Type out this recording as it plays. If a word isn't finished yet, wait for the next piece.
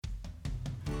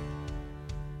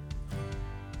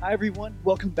Hi, everyone.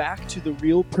 Welcome back to the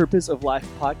Real Purpose of Life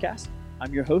podcast.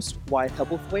 I'm your host, Wyatt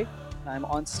Hebblethwaite, and I'm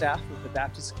on staff with the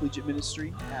Baptist Collegiate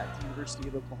Ministry at the University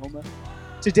of Oklahoma.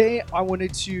 Today, I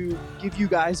wanted to give you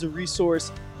guys a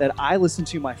resource that I listened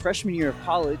to my freshman year of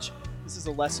college. This is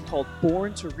a lesson called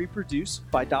Born to Reproduce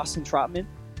by Dawson Trotman.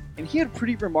 And he had a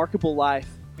pretty remarkable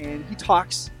life, and he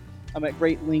talks at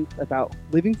great length about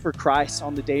living for Christ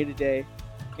on the day-to-day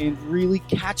and really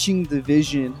catching the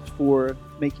vision for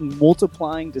making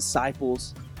multiplying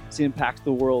disciples to impact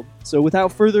the world. So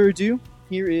without further ado,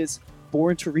 here is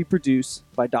Born to Reproduce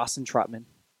by Dawson Trotman.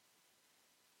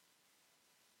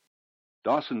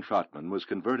 Dawson Trotman was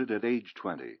converted at age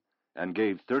 20 and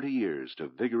gave 30 years to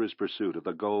vigorous pursuit of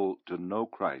the goal to know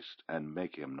Christ and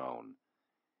make him known.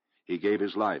 He gave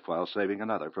his life while saving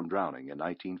another from drowning in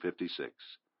 1956.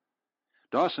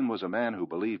 Dawson was a man who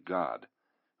believed God,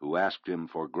 who asked him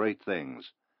for great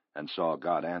things and saw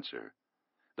God answer.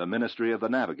 The ministry of the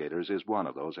Navigators is one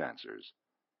of those answers.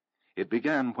 It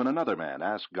began when another man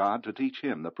asked God to teach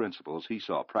him the principles he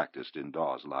saw practiced in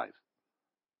Daw's life.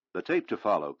 The tape to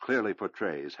follow clearly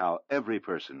portrays how every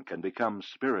person can become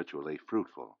spiritually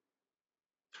fruitful.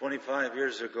 25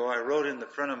 years ago, I wrote in the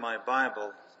front of my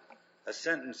Bible a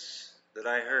sentence that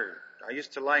I heard. I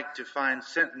used to like to find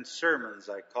sentence sermons,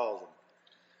 I call them.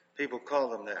 People call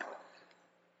them that.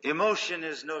 Emotion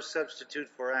is no substitute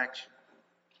for action.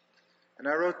 And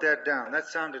I wrote that down. That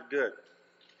sounded good.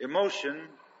 Emotion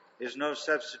is no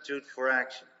substitute for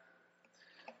action.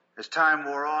 As time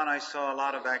wore on, I saw a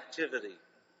lot of activity,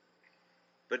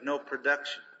 but no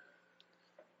production.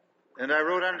 And I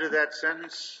wrote under that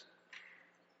sentence,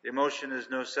 emotion is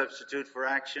no substitute for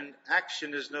action.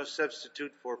 Action is no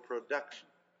substitute for production.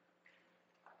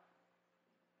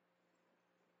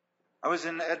 I was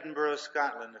in Edinburgh,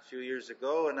 Scotland a few years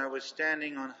ago, and I was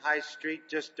standing on High Street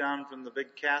just down from the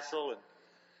big castle, and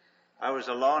I was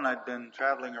alone. I'd been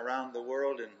traveling around the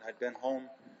world, and I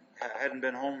hadn't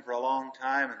been home for a long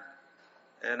time,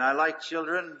 and I like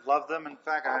children, love them. In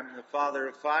fact, I'm the father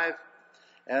of 5,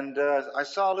 and I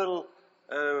saw a little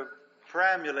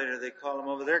perambulator, they call them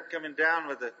over there, coming down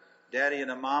with a daddy and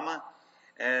a mama,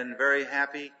 and very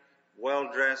happy,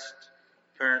 well-dressed,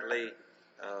 apparently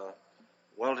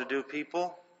well-to-do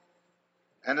people.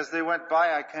 And as they went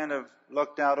by, I kind of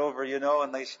looked out over,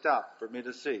 and they stopped for me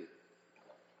to see.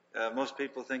 Most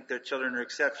people think their children are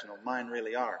exceptional. Mine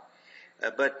really are.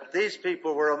 But these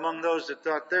people were among those that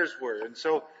thought theirs were. And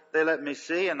so they let me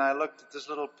see, and I looked at this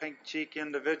little pink-cheeked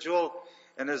individual,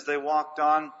 and as they walked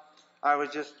on, I was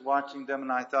just watching them,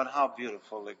 and I thought how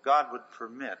beautiful that God would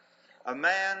permit a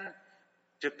man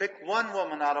to pick one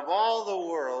woman out of all the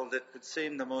world that would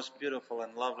seem the most beautiful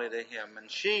and lovely to him, and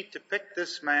she to pick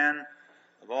this man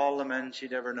of all the men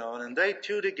she'd ever known, and they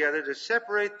two together to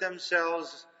separate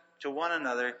themselves to one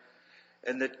another,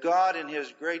 and that God in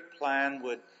His great plan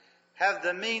would have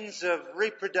the means of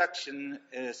reproduction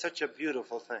such a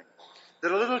beautiful thing.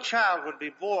 That a little child would be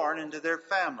born into their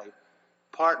family,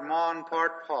 part ma and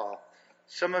part pa.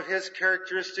 Some of his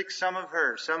characteristics, some of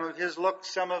hers, some of his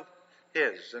looks, some of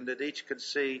his, and that each could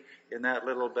see in that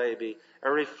little baby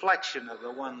a reflection of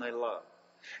the one they love.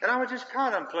 And I was just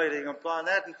contemplating upon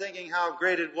that and thinking how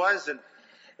great it was,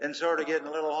 and sort of getting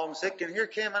a little homesick, and here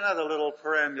came another little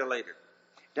perambulator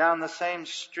down the same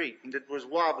street, and it was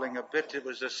wobbling a bit. It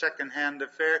was a second-hand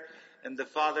affair, and the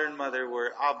father and mother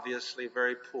were obviously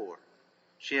very poor.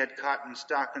 She had cotton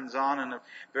stockings on and a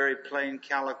very plain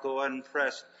calico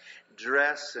unpressed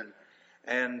dress,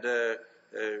 and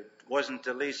wasn't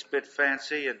the least bit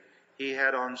fancy, and he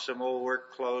had on some old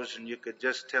work clothes, and you could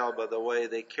just tell by the way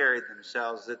they carried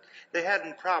themselves that they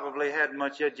hadn't probably had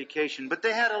much education, but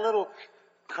they had a little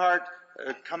cart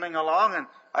coming along, and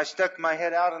I stuck my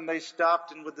head out, and they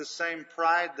stopped, and with the same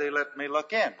pride, they let me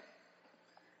look in.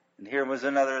 And here was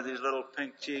another of these little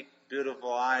pink-cheeked,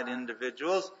 beautiful-eyed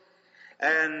individuals,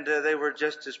 and they were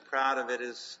just as proud of it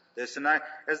as this. And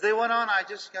as they went on, I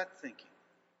just got thinking.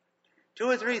 2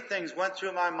 or 3 things went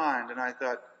through my mind, and I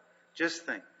thought, just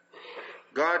think.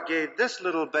 God gave this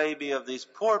little baby of these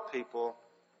poor people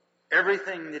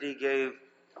everything that He gave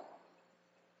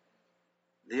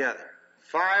the other.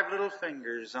 5 little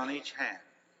fingers on each hand.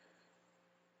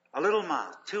 A little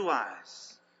mouth, 2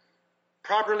 eyes.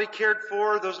 Properly cared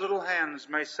for, those little hands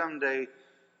may someday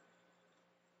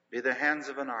be the hands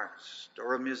of an artist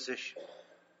or a musician.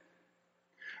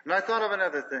 And I thought of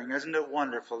another thing. Isn't it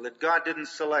wonderful that God didn't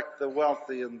select the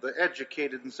wealthy and the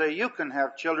educated and say, you can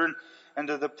have children, and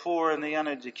to the poor and the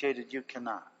uneducated, you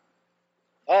cannot.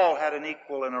 All had an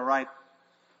equal and a right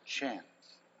chance.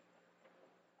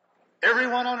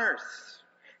 Everyone on earth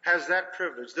has that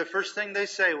privilege. The first thing they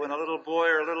say when a little boy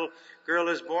or a little girl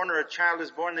is born or a child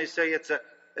is born, they say it's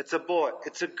a boy,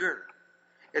 it's a girl,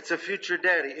 it's a future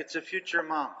daddy, it's a future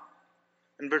mom.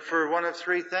 But for one of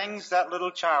three things, that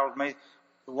little child may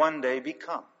one day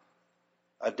become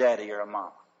a daddy or a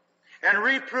mom and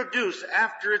reproduce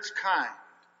after its kind.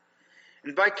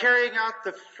 And by carrying out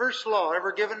the first law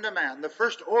ever given to man, the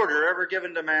first order ever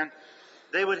given to man,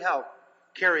 they would help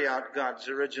carry out God's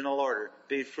original order,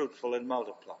 be fruitful and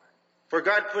multiply. For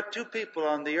God put two people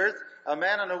on the earth, a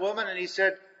man and a woman, and He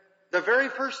said, the very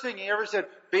first thing He ever said,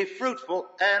 be fruitful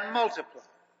and multiply.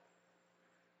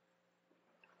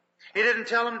 He didn't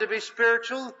tell them to be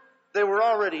spiritual. They were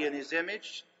already in His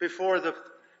image before the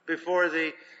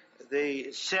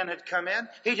sin had come in.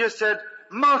 He just said,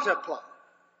 multiply.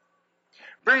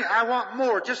 I want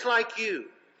more, just like you.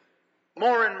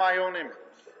 More in my own image.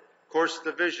 Of course,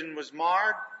 the vision was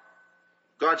marred.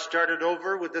 God started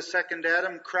over with the second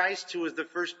Adam, Christ, who was the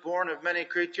firstborn of many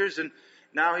creatures, and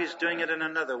now He's doing it in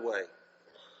another way.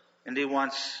 And He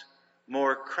wants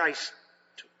more Christ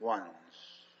ones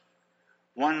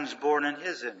born in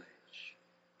His image.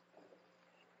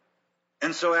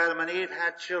 And so Adam and Eve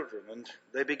had children, and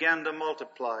they began to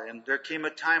multiply. And there came a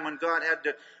time when God had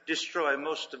to destroy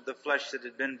most of the flesh that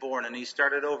had been born, and He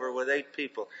started over with 8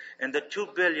 people. And the 2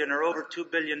 billion or over 2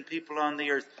 billion people on the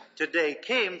earth today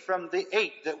came from the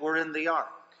 8 that were in the ark,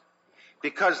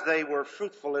 because they were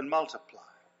fruitful and multiplied.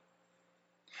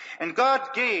 And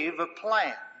God gave a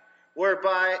plan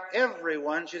whereby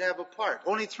everyone should have a part.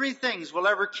 Only 3 things will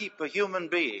ever keep a human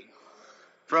being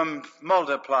from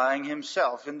multiplying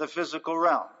himself in the physical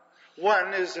realm.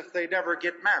 One is if they never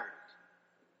get married.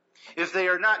 If they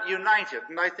are not united.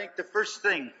 And I think the first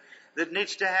thing that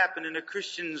needs to happen in a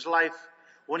Christian's life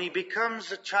when he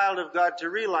becomes a child of God, to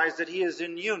realize that he is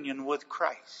in union with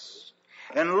Christ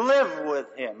and live with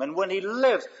Him. And when he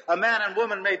lives, a man and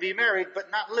woman may be married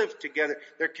but not live together.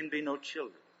 There can be no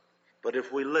children. But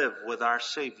if we live with our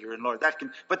Savior and Lord,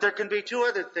 but there can be 2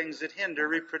 other things that hinder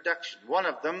reproduction. One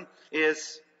of them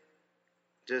is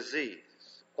disease,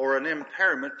 or an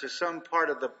impairment to some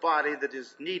part of the body that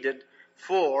is needed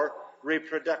for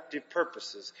reproductive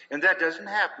purposes. And that doesn't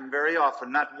happen very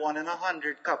often. Not 1 in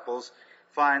 100 couples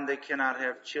find they cannot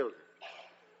have children.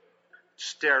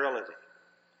 Sterility.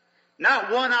 Not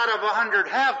 1 out of 100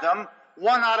 have them,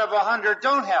 1 out of 100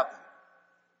 don't have them.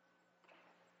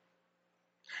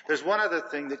 There's one other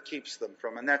thing that keeps them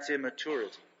from, and that's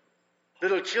immaturity.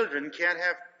 Little children can't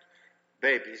have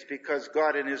babies because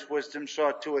God in His wisdom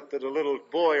saw to it that a little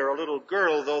boy or a little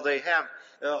girl, though they have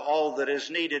all that is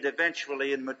needed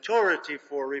eventually in maturity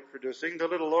for reproducing, the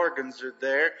little organs are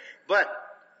there, but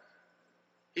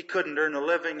he couldn't earn a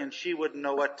living and she wouldn't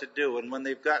know what to do. And when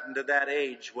they've gotten to that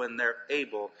age when they're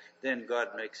able, then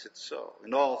God makes it so.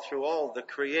 And all through all the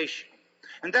creation.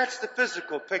 And that's the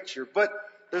physical picture. But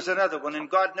there's another one, and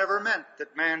God never meant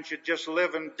that man should just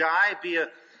live and die, be a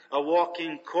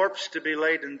walking corpse to be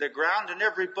laid in the ground, and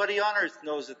everybody on earth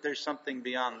knows that there's something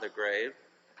beyond the grave.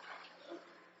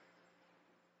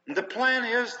 And the plan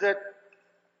is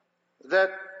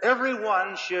that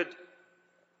everyone should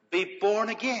be born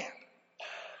again.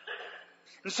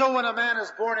 And so when a man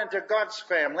is born into God's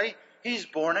family, he's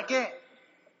born again.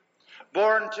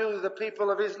 Born to the people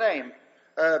of his name.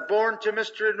 Born to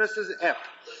Mr. and Mrs. Epp,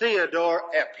 Theodore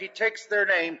Epp. He takes their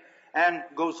name and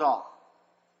goes on.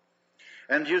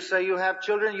 And you say you have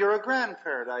children, you're a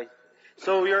grandparent.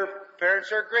 So your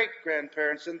parents are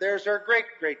great-grandparents, and theirs are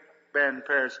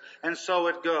great-great-grandparents, and so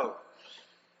it goes.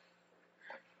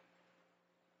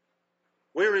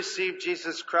 We received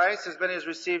Jesus Christ. As many as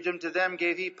received Him, to them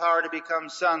gave He power to become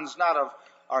sons, not of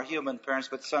our human parents,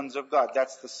 but sons of God.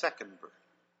 That's the second birth,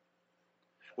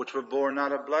 which were born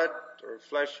not of blood or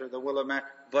flesh or the will of man,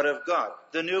 but of God,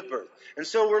 the new birth. And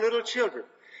so we're little children.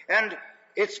 And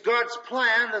it's God's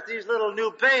plan that these little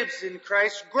new babes in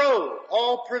Christ grow.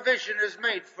 All provision is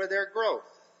made for their growth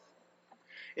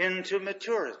into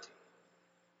maturity.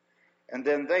 And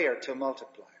then they are to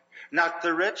multiply. Not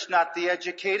the rich, not the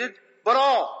educated, but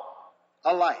all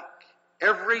alike.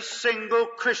 Every single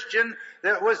Christian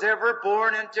that was ever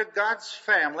born into God's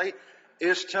family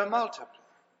is to multiply.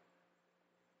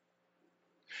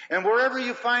 And wherever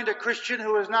you find a Christian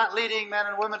who is not leading men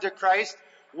and women to Christ,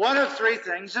 one of 3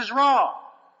 things is wrong.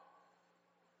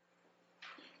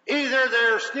 Either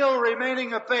they're still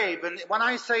remaining a babe, and when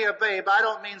I say a babe, I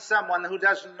don't mean someone who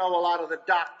doesn't know a lot of the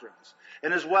doctrines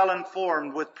and is well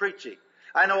informed with preaching.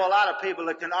 I know a lot of people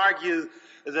that can argue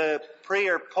the pre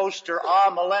or post or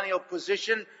millennial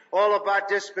position, all about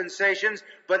dispensations,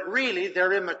 but really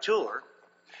they're immature.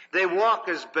 They walk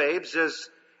as babes,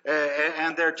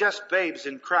 and they're just babes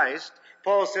in Christ.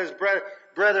 Paul says,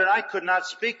 brethren, I could not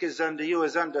speak as unto you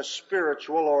as unto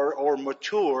spiritual or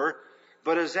mature,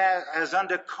 but as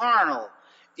unto carnal,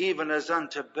 even as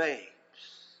unto babes.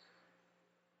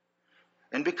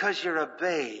 And because you're a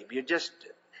babe, you're just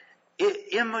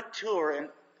immature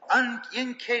and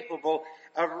incapable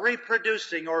of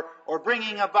reproducing or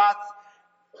bringing about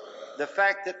the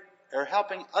fact that they're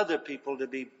helping other people to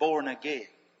be born again.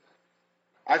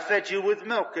 I fed you with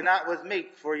milk and not with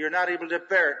meat, for you're not able to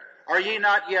bear it. Are ye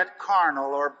not yet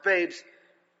carnal or babes?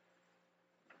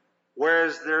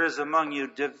 Whereas there is among you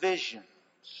divisions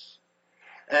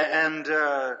and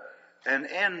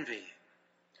envy.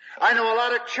 I know a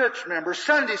lot of church members,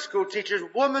 Sunday school teachers,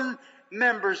 women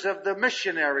members of the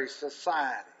missionary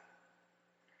society.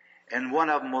 And one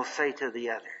of them will say to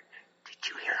the other, did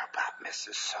you hear about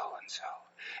Mrs. So-and-so?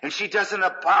 And she does an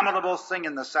abominable thing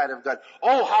in the sight of God.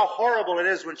 Oh, how horrible it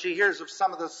is when she hears of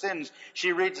some of the sins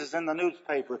she reads us in the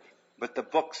newspaper. But the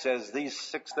book says, these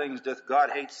 6 things doth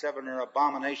God hate, 7 are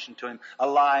abomination to him. A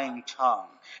lying tongue.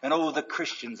 And oh, the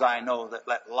Christians I know that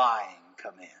let lying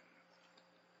come in.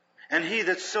 And he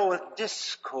that soweth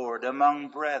discord among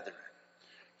brethren.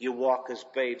 You walk as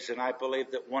babes. And I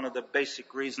believe that one of the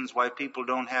basic reasons why people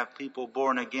don't have people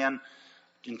born again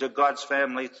into God's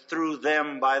family through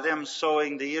them, by them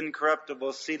sowing the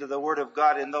incorruptible seed of the Word of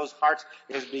God in those hearts,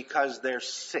 is because they're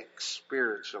sick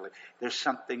spiritually. There's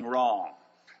something wrong.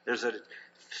 There's a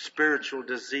spiritual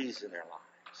disease in their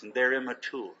lives, and they're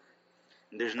immature.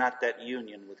 And there's not that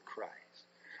union with Christ.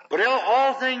 But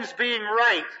all things being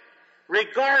right,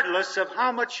 regardless of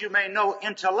how much you may know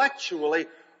intellectually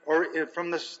or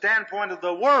from the standpoint of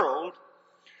the world,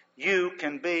 you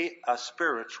can be a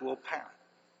spiritual parent.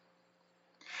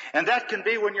 And that can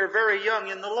be when you're very young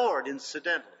in the Lord,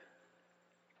 incidentally.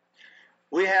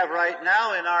 We have right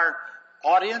now in our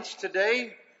audience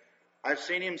today, I've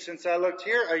seen him since I looked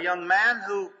here, a young man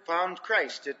who found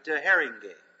Christ at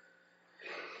Haringey.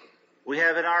 We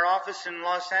have in our office in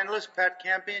Los Angeles, Pat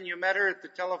Campion, you met her at the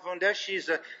telephone desk.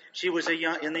 She was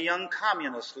in the Young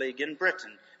Communist League in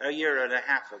Britain a year and a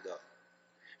half ago.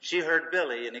 She heard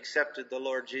Billy and accepted the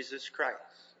Lord Jesus Christ.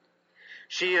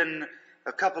 She and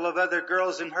a couple of other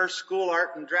girls in her school,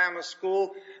 art and drama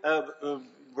school,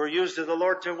 were used of the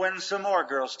Lord to win some more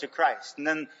girls to Christ. And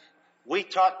then we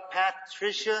taught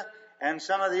Patricia and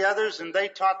some of the others, and they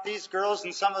taught these girls,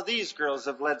 and some of these girls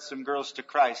have led some girls to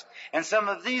Christ. And some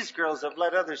of these girls have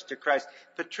led others to Christ.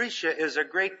 Patricia is a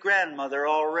great-grandmother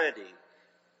already.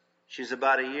 She's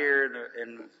about a year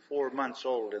and 4 months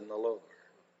old in the Lord.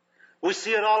 We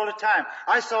see it all the time.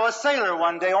 I saw a sailor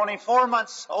one day, only 4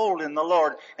 months old in the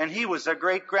Lord, and he was a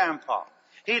great-grandpa.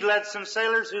 He'd led some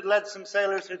sailors, who'd led some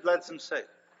sailors, who'd led some sailors.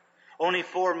 Only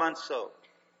 4 months old.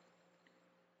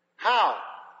 How?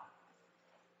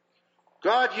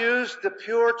 God used the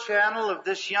pure channel of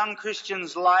this young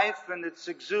Christian's life and its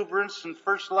exuberance and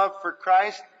first love for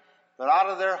Christ, but out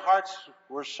of their hearts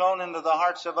were sown into the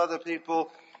hearts of other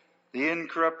people the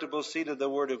incorruptible seed of the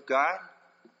Word of God.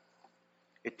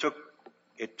 It took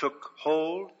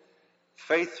hold.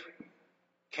 Faith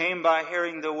came by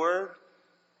hearing the Word,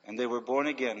 and they were born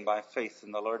again by faith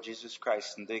in the Lord Jesus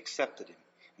Christ, and they accepted Him.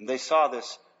 And they saw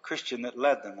this Christian that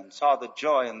led them and saw the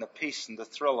joy and the peace and the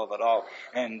thrill of it all.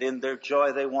 And in their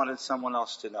joy, they wanted someone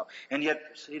else to know. And yet,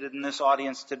 seated in this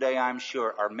audience today, I'm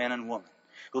sure, are men and women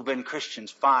who've been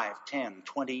Christians 5, 10,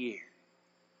 20 years.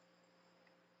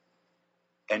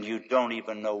 And you don't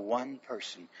even know one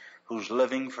person who's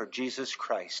living for Jesus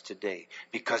Christ today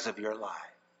because of your life.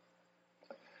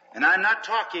 And I'm not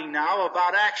talking now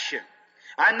about action.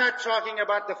 I'm not talking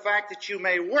about the fact that you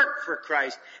may work for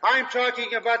Christ. I'm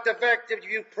talking about the fact of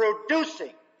you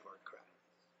producing for Christ.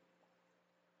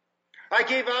 I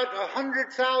gave out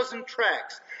 100,000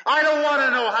 tracts. I don't want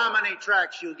to know how many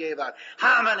tracts you gave out.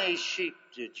 How many sheep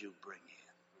did you bring in?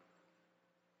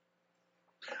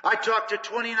 I talked to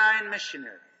 29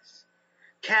 missionaries,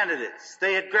 candidates.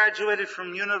 They had graduated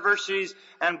from universities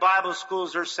and Bible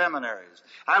schools or seminaries.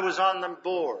 I was on the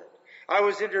board. I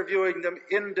was interviewing them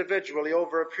individually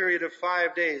over a period of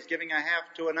 5 days, giving a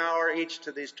half to an hour each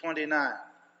to these 29.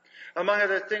 Among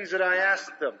other things that I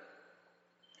asked them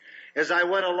as I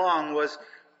went along was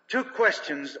 2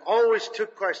 questions, always 2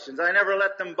 questions. I never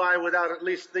let them by without at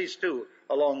least these 2,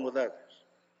 along with others.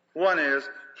 One is,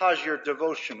 how's your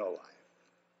devotional life?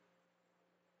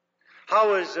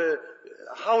 How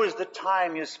is the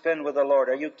time you spend with the Lord?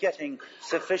 Are you getting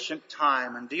sufficient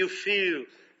time? And do you feel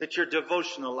that your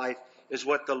devotional life is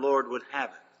what the Lord would have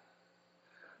it?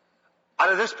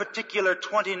 Out of this particular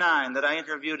 29 that I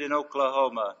interviewed in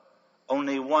Oklahoma,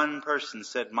 only one person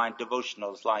said, my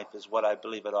devotional life is what I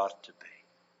believe it ought to be.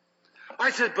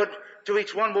 I said, but to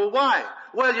each one, well, why?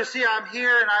 Well, you see, I'm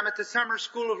here and I'm at the Summer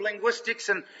School of Linguistics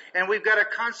and we've got a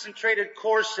concentrated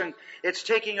course and it's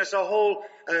taking us a whole,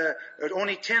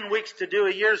 only 10 weeks to do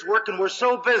a year's work and we're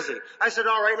so busy. I said,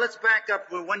 all right, let's back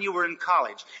up when you were in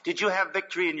college. Did you have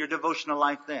victory in your devotional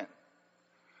life then?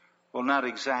 Well, not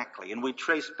exactly. And we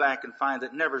trace back and find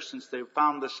that never since they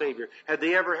found the Savior had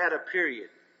they ever had a period.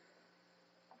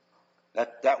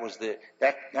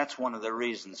 That's one of the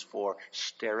reasons for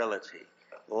sterility,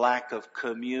 lack of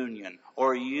communion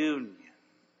or union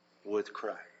with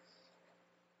Christ.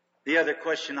 The other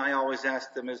question I always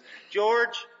ask them is,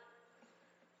 George,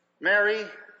 Mary,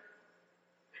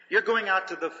 you're going out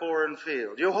to the foreign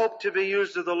field. You hope to be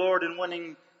used of the Lord in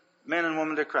winning men and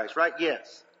women to Christ, right?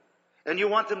 Yes. And you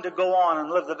want them to go on and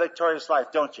live the victorious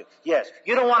life, don't you? Yes.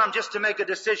 You don't want them just to make a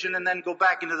decision and then go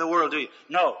back into the world, do you?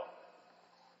 No.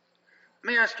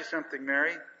 Let me ask you something,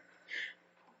 Mary.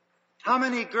 How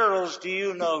many girls do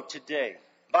you know today,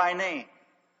 by name,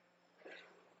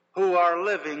 who are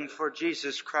living for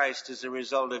Jesus Christ as a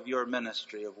result of your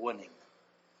ministry of winning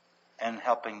and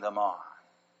helping them on?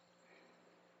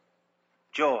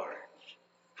 George,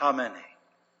 how many?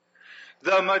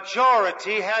 The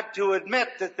majority had to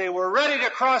admit that they were ready to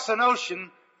cross an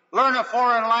ocean, learn a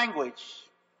foreign language,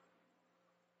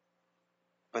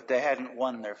 but they hadn't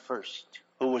won their first.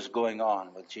 Who was going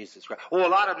on with Jesus Christ? Well, a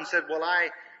lot of them said, well, I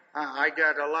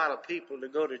got a lot of people to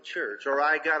go to church, or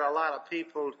I got a lot of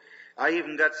people, I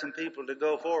even got some people to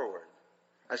go forward.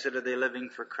 I said, are they living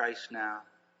for Christ now?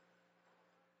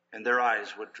 And their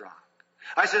eyes would drop.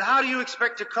 I said, how do you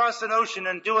expect to cross an ocean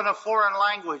and do in a foreign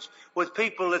language with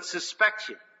people that suspect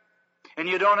you? And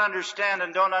you don't understand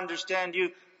and don't understand you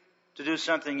to do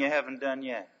something you haven't done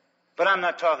yet. But I'm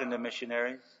not talking to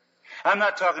missionaries. I'm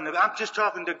just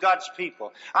talking to God's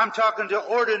people. I'm talking to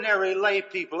ordinary lay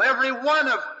people, every one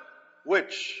of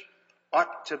which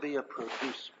ought to be a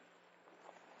producer.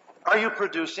 Are you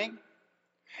producing?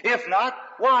 If not,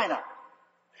 why not?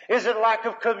 Is it lack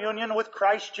of communion with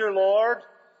Christ your Lord?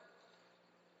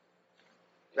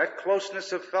 That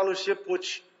closeness of fellowship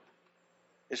which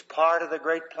is part of the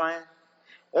great plan?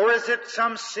 Or is it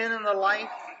some sin in the life?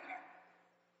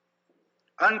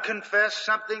 Unconfessed,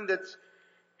 something that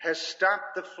has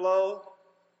stopped the flow?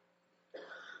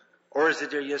 Or is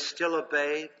it, are you still a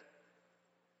babe?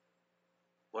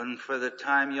 When for the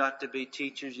time you ought to be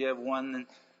teachers, you have one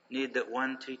need that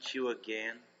one teach you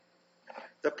again.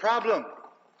 The problem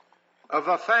of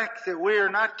the fact that we are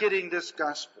not getting this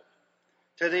gospel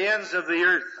to the ends of the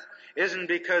earth isn't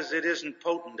because it isn't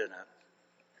potent enough.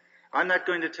 I'm not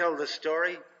going to tell the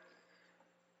story,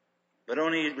 but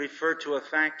only refer to a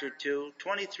fact or two.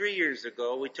 23 years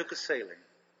ago, we took a sailor,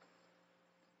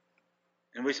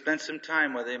 and we spent some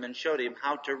time with him and showed him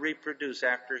how to reproduce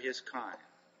after his kind.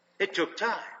 It took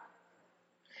time.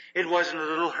 It wasn't a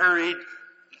little hurried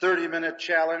 30-minute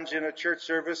challenge in a church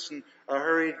service and a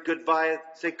hurried goodbye,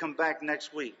 say come back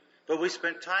next week. But we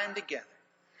spent time together.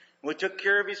 We took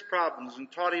care of his problems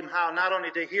and taught him how not only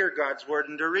to hear God's Word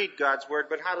and to read God's Word,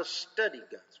 but how to study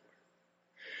God's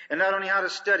Word. And not only how to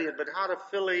study it, but how to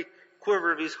fill the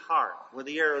quiver of his heart with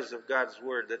the arrows of God's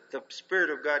Word, that the Spirit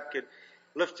of God could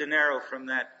lift an arrow from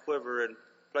that quiver and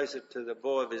place it to the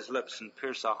bow of his lips and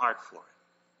pierce a heart for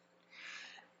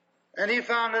it. And he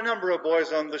found a number of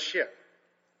boys on the ship.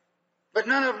 But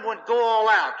none of them would go all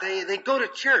out. They'd go to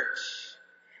church.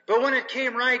 But when it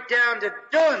came right down to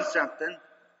doing something,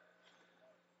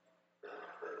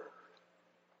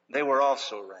 they were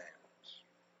also rams.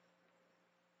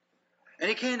 And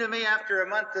he came to me after a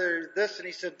month of this and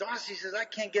he said, Doss, he says, I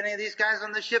can't get any of these guys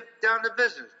on the ship down to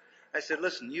business. I said,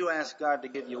 listen, you ask God to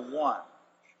give you one.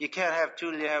 You can't have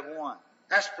two till you have one.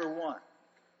 Ask for one.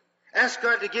 Ask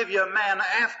God to give you a man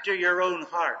after your own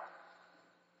heart.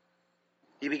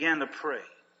 He began to pray.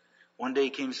 One day he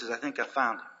came and says, I think I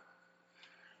found him.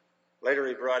 Later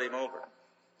he brought him over.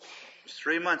 It was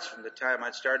 3 months from the time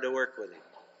I'd started to work with him.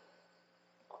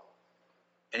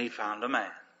 And he found a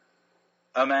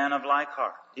man of like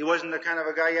heart. He wasn't the kind of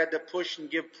a guy you had to push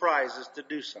and give prizes to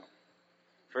do something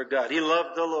for God. He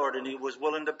loved the Lord and he was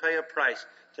willing to pay a price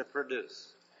to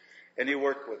produce. And he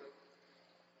worked with him.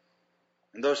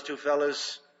 And those two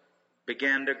fellows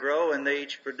began to grow and they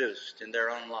each produced in their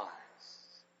own lives.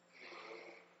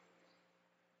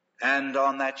 And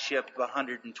on that ship,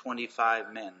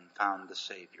 125 men found the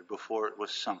Savior before it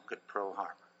was sunk at Pearl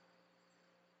Harbor.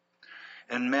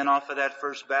 And men off of that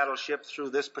first battleship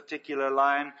through this particular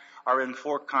line are in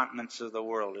 4 continents of the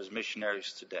world as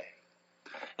missionaries today.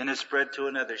 And it spread to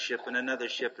another ship and another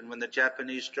ship. And when the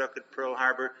Japanese struck at Pearl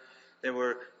Harbor,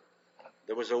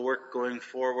 there was a work going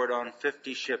forward on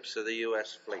 50 ships of the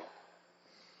U.S. fleet.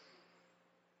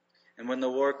 And when the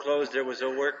war closed, there was a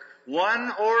work,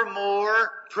 one or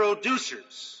more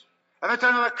producers. I'm not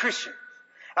talking about Christians.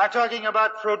 I'm talking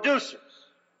about producers.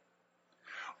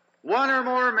 One or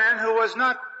more men who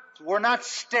were not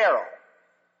sterile.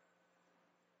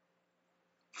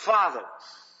 Fathers.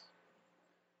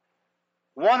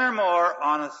 One or more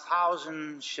on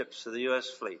 1,000 ships of the U.S.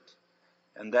 fleet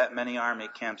and that many army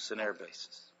camps and air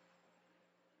bases.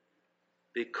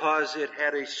 Because it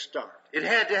had a start. It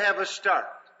had to have a start.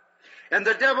 And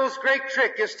the devil's great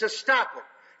trick is to stop it.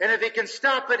 And if he can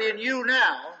stop it in you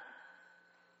now,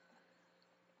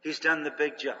 he's done the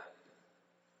big job.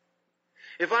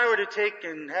 If I were to take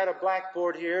and had a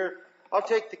blackboard here, I'll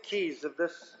take the keys of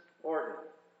this organ.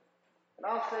 And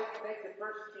I'll take the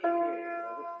first key here,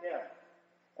 of this piano.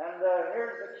 And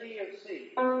here's the key of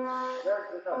C. There's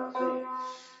the note, C.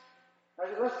 Now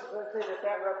let's say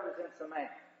that represents a man.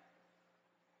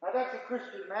 Now that's a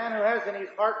Christian man who has in his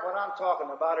heart what I'm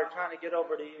talking about or trying to get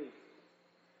over to you.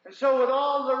 And so with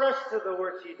all the rest of the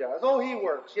work he does, he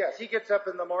works, yes. He gets up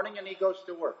in the morning and he goes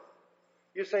to work.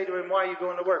 You say to him, why are you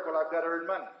going to work? Well, I've got to earn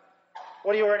money.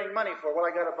 What are you earning money for? Well,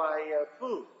 I got to buy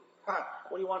food.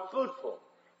 What do you want food for?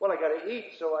 Well, I got to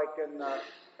eat so I can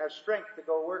have strength to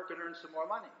go work and earn some more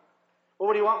money. Well,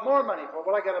 what do you want more money for?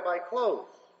 Well, I got to buy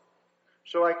clothes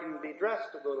so I can be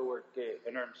dressed to go to work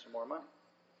and earn some more money.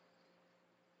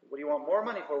 What do you want more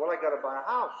money for? Well, I got to buy a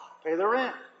house, pay the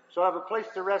rent, so I have a place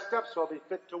to rest up so I'll be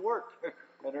fit to work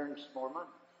and earn some more money.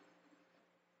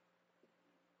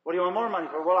 What do you want more money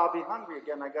for? Well, I'll be hungry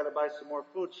again. I got to buy some more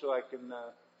food so I can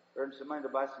earn some money to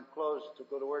buy some clothes to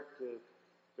go to work to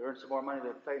earn some more money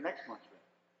to pay next month's rent.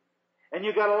 And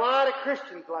you got a lot of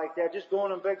Christians like that just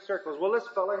going in big circles. Well, this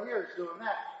fella here is doing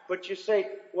that. But you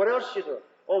say, what else you do?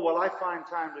 Oh, well, I find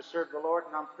time to serve the Lord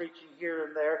and I'm preaching here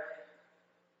and there.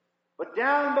 But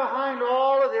down behind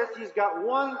all of this, he's got a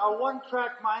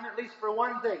one-track mind, at least for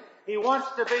one thing. He wants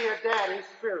to be a daddy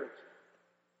spiritual.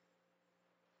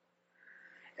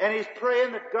 And he's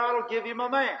praying that God will give him a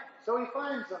man. So he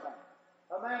finds a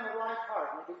man with like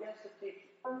heart, and he begins to teach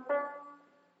him.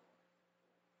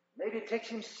 Maybe it takes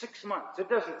him 6 months. It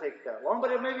doesn't take that long,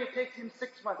 but maybe it takes him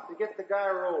 6 months to get the guy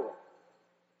rolling.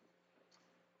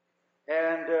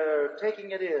 And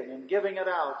taking it in and giving it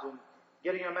out and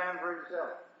getting a man for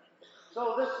himself.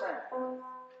 So this man, at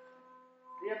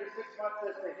the end of 6 months,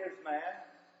 says to his man,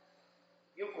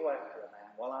 you go after a man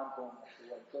while I'm going this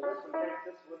way. So this one takes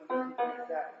this one and this one takes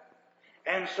that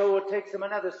one. And so it takes them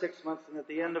another 6 months, and at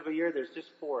the end of a year, there's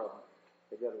just 4 of them.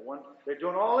 They're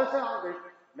doing all this out.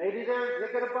 Maybe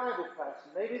they've got a Bible class,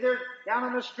 and maybe they're down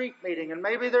in a street meeting, and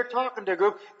maybe they're talking to a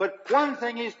group. But one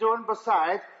thing he's doing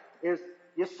besides is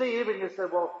you see him and you say,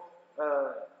 well,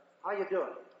 how you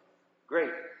doing?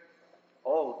 Great.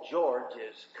 Oh, George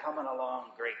is coming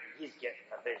along great. He's getting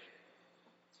a vision.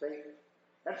 See?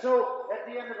 And so, at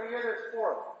the end of the year, there's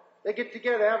 4 of them. They get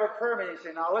together, have a prayer meeting, and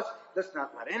say, now, let's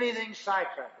not let anything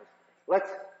sidetrack us.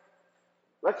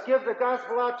 Let's give the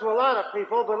gospel out to a lot of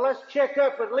people, but let's check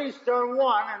up at least on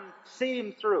one and see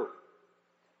him through.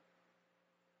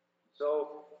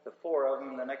 So, the 4 of them,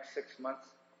 in the next 6 months,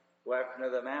 go after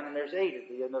another man, and there's 8 at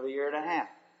the end of a year and a half.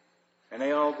 And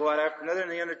they all go out after another,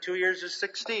 and the end of 2 years is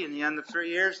 60. And the end of 3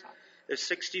 years, there's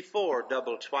 64,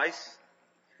 double twice.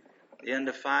 At the end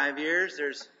of 5 years,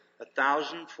 there's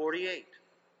 1,048.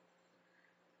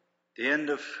 The end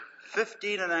of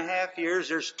 15 and a half years,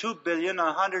 there's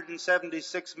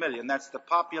 2,176,000,000. That's the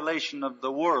population of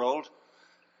the world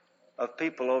of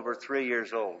people over 3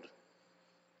 years old.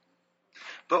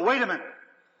 But wait a minute.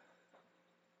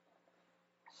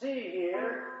 C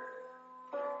here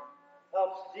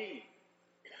helps D.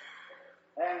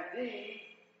 And D,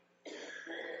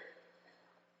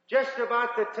 just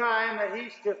about the time that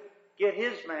he's to get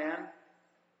his man,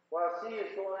 while C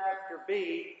is going after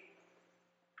B,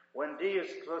 when D is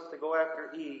supposed to go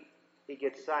after E, he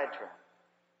gets sidetracked.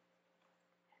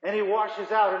 And he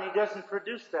washes out and he doesn't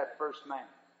produce that first man.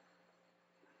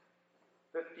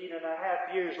 15 and a half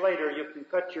years later, you can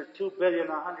cut your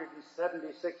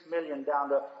 2,176,000,000 down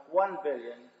to 1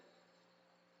 billion.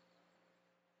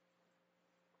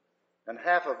 And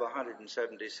half of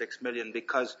 176 million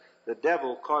because the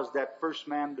devil caused that first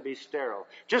man to be sterile.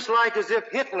 Just like as if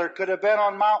Hitler could have been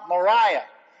on Mount Moriah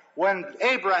when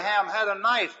Abraham had a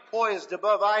knife poised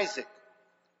above Isaac.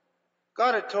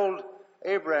 God had told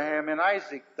Abraham, in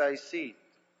Isaac thy seed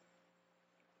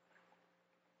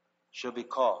shall be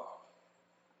called.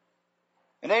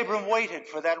 And Abram waited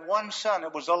for that one son.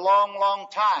 It was a long, long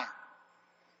time.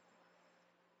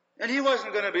 And he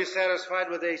wasn't going to be satisfied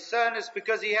with a son. It's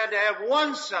because he had to have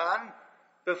one son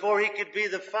before he could be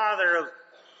the father of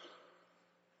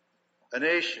a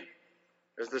nation.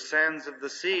 as the sands of the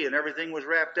sea, and everything was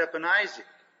wrapped up in Isaac.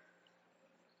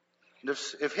 And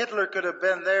if Hitler could have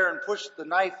been there and pushed the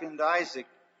knife into Isaac,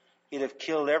 he'd have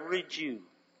killed every Jew.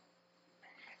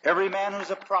 Every man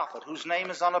who's a prophet, whose name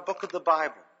is on a book of the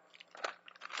Bible,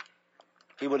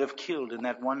 he would have killed in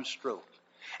that one stroke.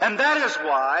 And that is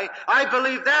why, I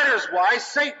believe that is why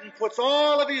Satan puts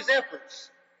all of his efforts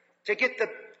to get the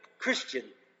Christian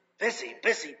busy,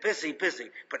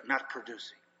 but not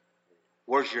producing.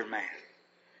 Where's your man?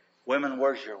 Women,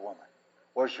 where's your woman?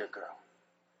 Where's your girl?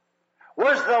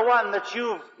 Where's the one that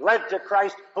you've led to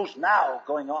Christ who's now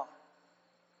going on?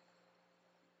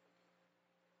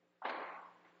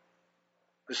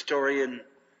 The story in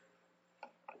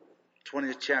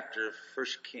 20th chapter of 1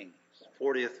 Kings,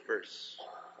 40th verse,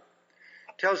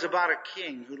 tells about a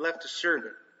king who left a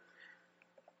servant.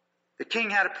 The king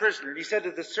had a prisoner, and he said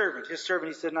to the servant, his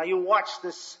servant, he said, now you watch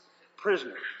this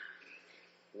prisoner.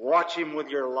 Watch him with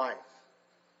your life.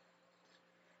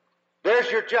 There's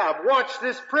your job. Watch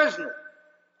this prisoner.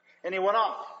 And he went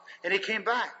off, and he came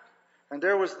back, and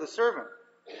there was the servant.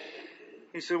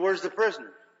 He said, where's the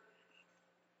prisoner?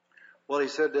 Well, he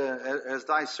said, as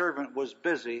thy servant was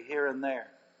busy here and there,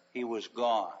 he was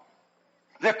gone.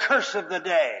 The curse of the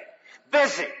day.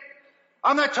 Busy.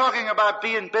 I'm not talking about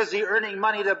being busy, earning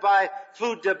money to buy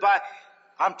food to buy.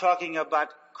 I'm talking about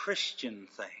Christian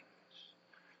things.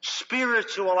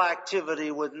 Spiritual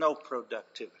activity with no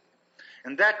productivity.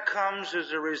 And that comes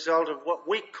as a result of what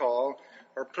we call,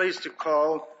 or pleased to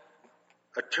call,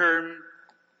 a term,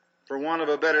 for want of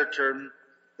a better term,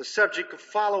 the subject of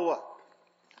follow-up.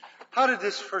 How did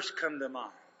this first come to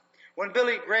mind? When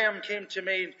Billy Graham came to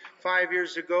me 5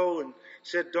 years ago and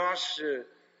said, Doss,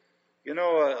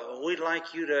 we'd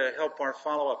like you to help our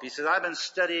follow-up. He said, I've been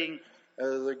studying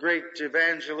the great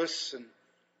evangelists and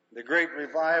the great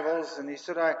revivals, and he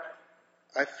said,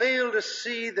 I failed to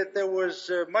see that there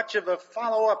was much of a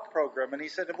follow-up program, and he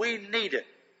said, we need it.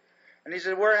 And he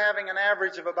said, we're having an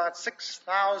average of about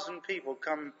 6,000 people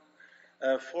come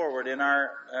forward in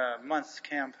our month's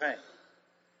campaign.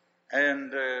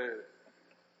 And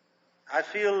I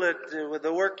feel that with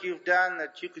the work you've done,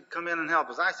 that you could come in and help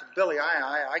us. I said, Billy,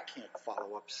 I can't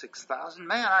follow up 6,000.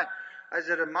 Man, I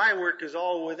said, my work is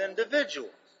all with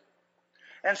individuals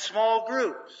and small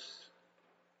groups.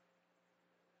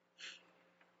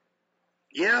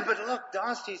 Yeah, but look,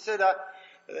 Doss, he said,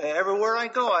 everywhere I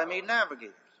go, I meet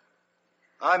navigators.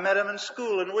 I met him in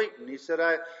school in Wheaton. He said,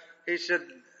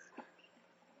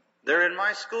 they're in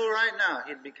my school right now.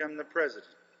 He'd become the president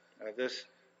of this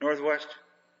Northwestern.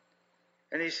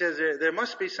 And he says, there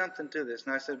must be something to this.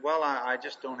 And I said, well, I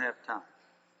just don't have time.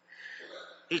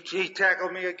 He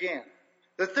tackled me again.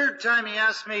 The third time he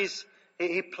asked me,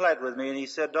 he pled with me, and he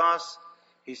said, Doss,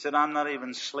 he said, I'm not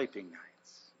even sleeping nights.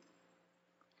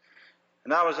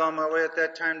 And I was on my way at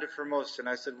that time to Formosa, and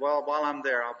I said, well, while I'm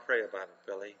there, I'll pray about it,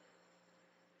 Billy.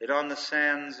 And on the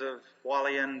sands of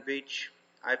Walian Beach,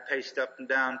 I paced up and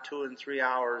down 2 and 3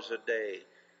 hours a day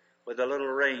with a little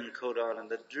raincoat on and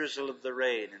the drizzle of the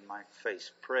rain in my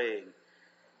face, praying,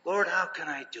 Lord, how can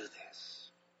I do this?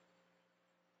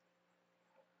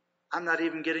 I'm not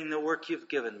even getting the work you've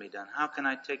given me done. How can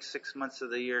I take 6 months of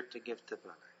the year to give to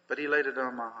Brother? But he laid it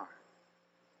on my heart.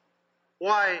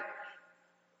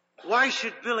 Why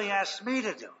should Billy ask me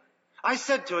to do it? I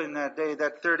said to him that day,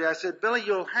 that Thursday, I said, Billy,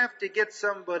 you'll have to get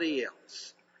somebody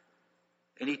else.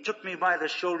 And he took me by the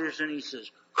shoulders and he says,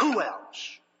 who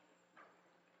else?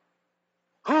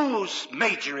 Who's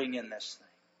majoring in this thing?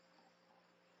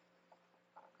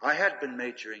 I had been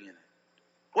majoring in it.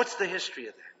 What's the history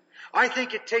of that? I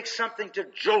think it takes something to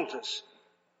jolt us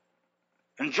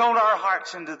and jolt our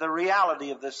hearts into the reality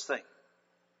of this thing.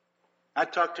 I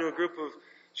talked to a group of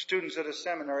students at a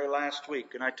seminary last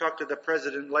week, and I talked to the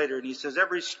president later, and he says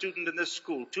every student in this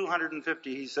school,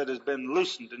 250, he said, has been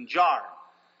loosened and jarred.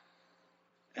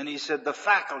 And he said, the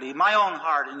faculty, my own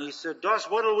heart, and he said, Doss,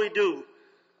 what do we do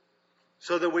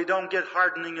so that we don't get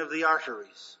hardening of the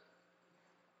arteries?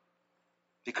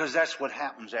 Because that's what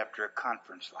happens after a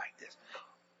conference like this.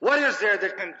 What is there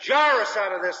that can jar us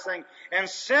out of this thing and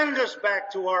send us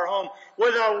back to our home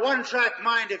with a one-track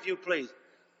mind, if you please?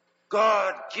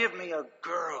 God, give me a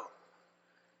girl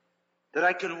that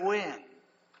I can win.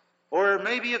 Or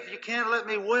maybe if you can't let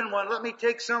me win one, let me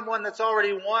take someone that's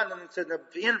already won and it's an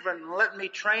infant and let me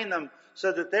train them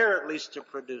so that they're at least to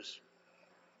produce.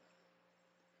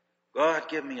 God,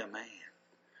 give me a man.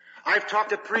 I've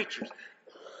talked to preachers.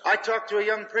 I talked to a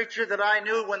young preacher that I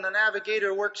knew when the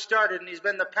Navigator work started, and he's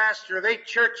been the pastor of 8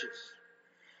 churches.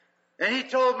 And he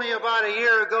told me about a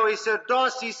year ago, he said,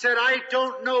 Doss, he said, I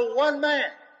don't know one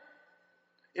man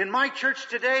in my church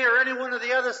today or any one of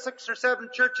the other 6 or 7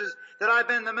 churches that I've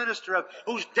been the minister of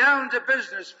who's down to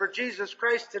business for Jesus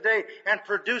Christ today and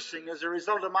producing as a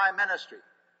result of my ministry.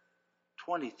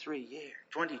 22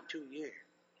 years.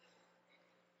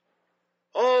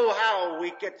 Oh, how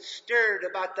we get stirred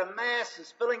about the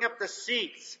masses filling up the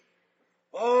seats.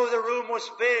 Oh, the room was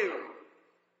filled.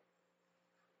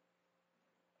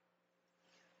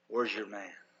 Where's your man?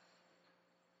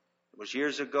 It was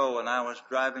years ago when I was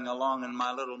driving along in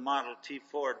my little Model T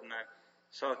Ford and I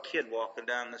saw a kid walking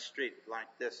down the street like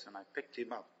this and I picked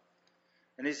him up.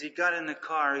 And as he got in the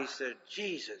car, he said,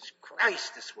 Jesus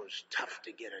Christ, this was tough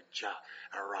to get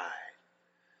a ride.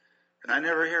 And I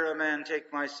never hear a man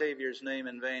take my Savior's name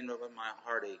in vain, but when my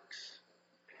heart aches.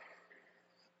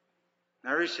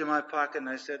 And I reached in my pocket and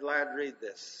I said, lad, read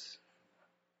this.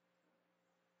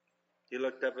 He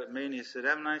looked up at me and he said,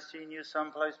 haven't I seen you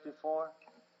someplace before?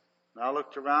 And I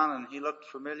looked around and he looked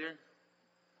familiar.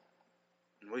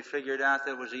 And we figured out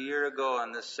that it was a year ago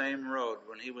on this same road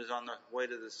when he was on the way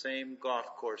to the same golf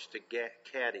course to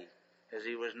caddy as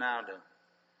he was now doing,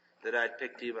 that I'd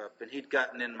picked him up. And he'd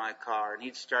gotten in my car and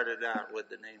he'd started out with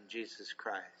the name Jesus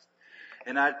Christ.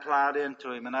 And I'd plowed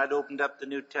into him and I'd opened up the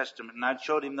New Testament and I'd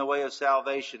showed him the way of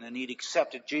salvation and he'd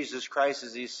accepted Jesus Christ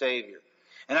as his Savior.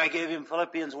 And I gave him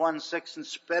Philippians 1:6 and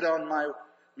sped on my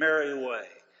merry way,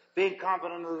 being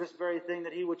confident of this very thing,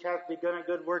 that he which hath begun a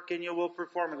good work in you will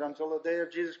perform it until the day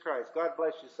of Jesus Christ. God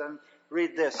bless you, son.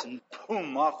 Read this, and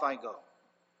boom, off I go.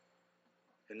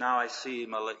 And now I see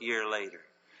him a year later.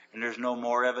 And there's no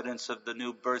more evidence of the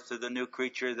new birth of the new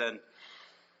creature than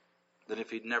if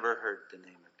he'd never heard the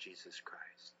name of Jesus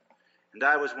Christ. And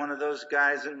I was one of those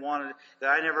guys that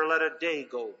I never let a day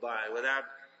go by without,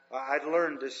 I'd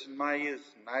learned this in my youth,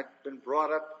 and I'd been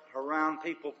brought up around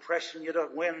people pressing you to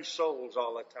win souls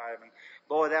all the time. And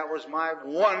boy, that was my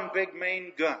one big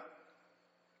main gun.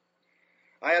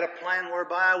 I had a plan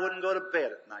whereby I wouldn't go to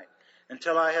bed at night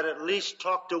until I had at least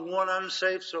talked to one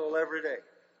unsaved soul every day.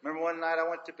 Remember one night I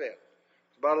went to bed.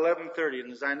 It was about 11:30,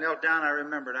 and as I knelt down, I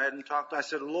remembered I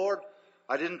said, Lord,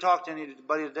 I didn't talk to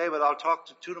anybody today, but I'll talk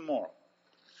to 2 tomorrow.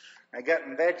 I got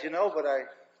in bed, but I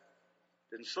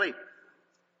didn't sleep.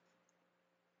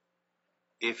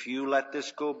 If you let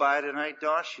this go by tonight,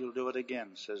 Dosh, you'll do it again,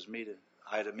 says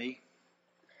I to me.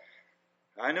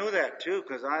 I knew that too,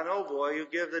 because I know, boy, you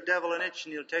give the devil an itch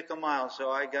and he'll take a mile.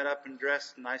 So I got up and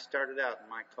dressed and I started out in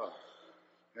my car.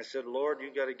 I said, Lord,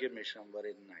 you got to give me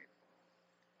somebody tonight.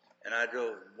 And I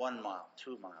drove 1 mile,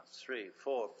 2 miles, 3,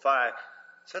 4, 5.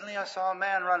 Suddenly I saw a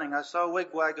man running. I saw a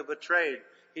wigwag of a trade.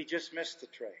 He just missed the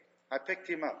trade. I picked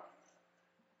him up.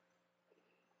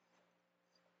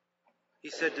 He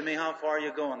said to me, how far are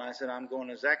you going? I said, I'm going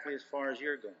exactly as far as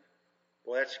you're going.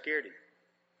 Boy, that scared him.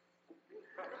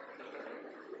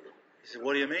 He said,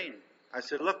 what do you mean? I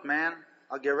said, look, man,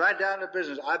 I'll get right down to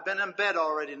business. I've been in bed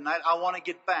already tonight. I want to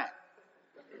get back.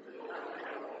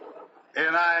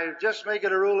 And I just make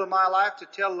it a rule in my life to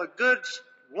tell the good,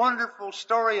 wonderful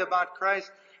story about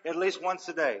Christ at least once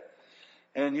a day.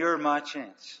 And you're my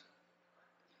chance.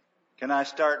 Can I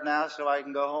start now so I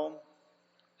can go home?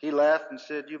 He laughed and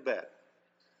said, you bet.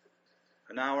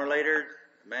 An hour later,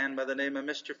 a man by the name of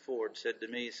Mr. Ford said to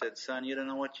me, he said, son, you don't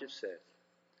know what you've said.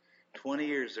 20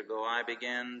 years ago, I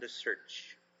began to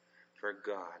search for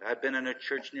God. I've been in a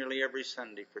church nearly every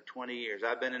Sunday for 20 years.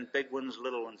 I've been in big ones,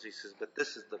 little ones, he says, but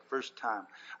this is the first time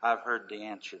I've heard the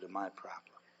answer to my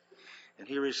problem. And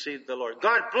he received the Lord.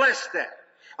 God bless that.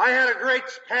 I had a great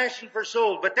passion for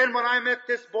souls, but then when I met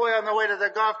this boy on the way to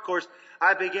the golf course,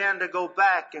 I began to go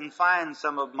back and find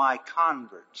some of my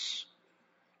converts.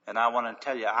 And I want to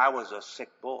tell you, I was a sick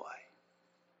boy.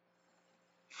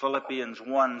 Philippians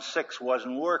 1:6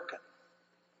 wasn't working.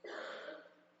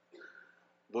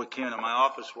 Boy came to my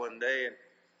office one day and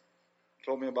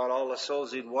told me about all the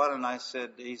souls he'd won, and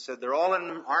he said, they're all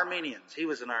in Armenians. He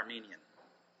was an Armenian.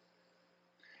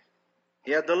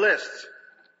 He had the list.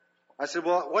 I said,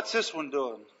 well, what's this one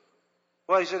doing?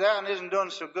 Well, he said, that one isn't doing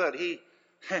so good.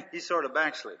 He's sort of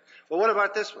backslid. Well, what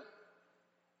about this one?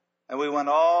 And we went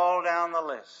all down the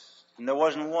list. And there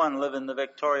wasn't one living the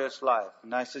victorious life.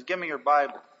 And I said, give me your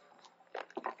Bible.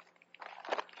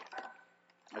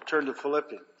 I turned to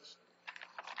Philippians.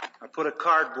 I put a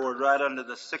cardboard right under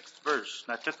the 6th verse.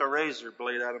 And I took a razor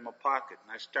blade out of my pocket.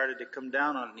 And I started to come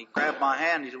down on it. And he grabbed my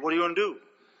hand. He said, what are you going to do?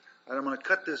 I said, I'm going to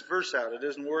cut this verse out. It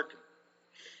isn't working.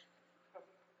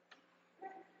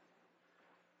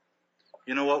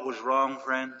 You know what was wrong,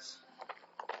 friends?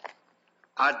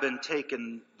 I'd been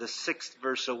taking the 6th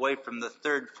verse away from the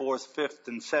 3rd, 4th, 5th,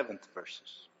 and 7th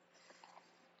verses.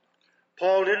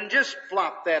 Paul didn't just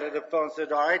flop that at the phone and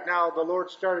said, all right, now the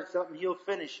Lord started something, He'll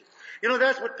finish it. You know,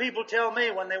 that's what people tell me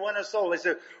when they win a soul. They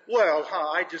say, well,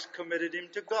 I just committed him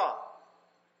to God.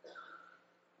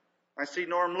 I see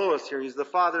Norm Lewis here. He's the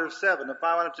father of 7. If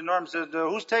I went up to Norm and said,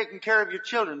 who's taking care of your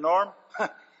children, Norm?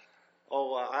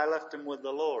 I left them with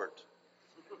the Lord.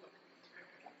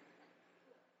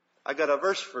 I got a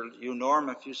verse for you, Norm,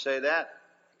 if you say that.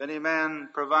 If any man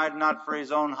provide not for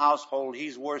his own household,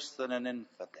 he's worse than an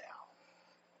infidel.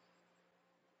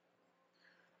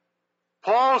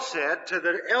 Paul said to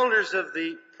the elders of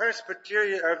the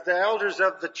Presbyterian, of the elders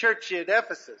of the church at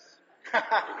Ephesus,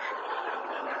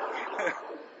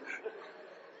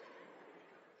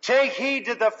 take heed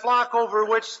to the flock over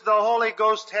which the Holy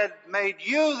Ghost had made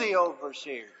you the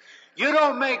overseer. You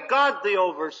don't make God the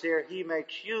overseer, He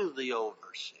makes you the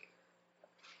overseer.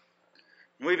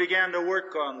 And we began to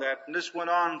work on that, and this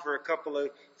went on for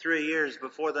 3 years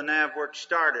before the NAV work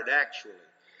started, actually.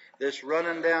 This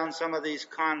running down some of these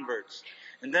converts.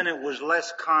 And then it was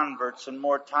less converts and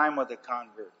more time with the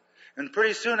convert. And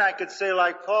pretty soon I could say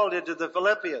like Paul did to the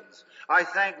Philippians, I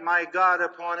thank my God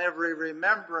upon every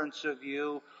remembrance of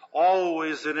you,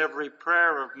 always in every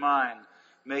prayer of mine,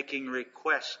 making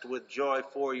request with joy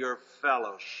for your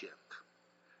fellowship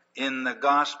in the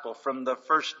gospel from the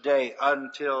first day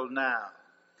until now.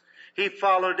 He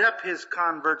followed up his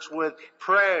converts with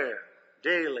prayer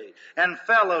daily and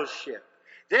fellowship.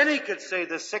 Then he could say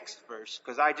the 6th verse,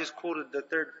 because I just quoted the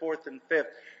 3rd, 4th, and 5th,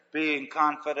 being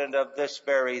confident of this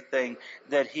very thing,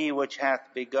 that he which hath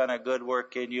begun a good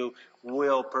work in you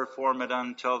will perform it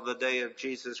until the day of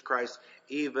Jesus Christ.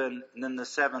 Even, and then the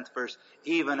 7th verse,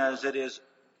 even as it is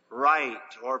right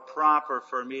or proper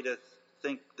for me to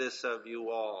think this of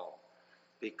you all,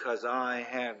 because I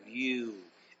have you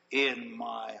in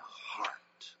my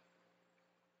heart.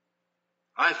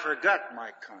 I forgot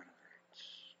my converts.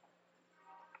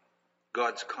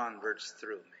 God's converts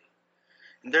through me.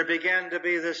 And there began to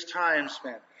be this time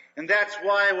spent. And that's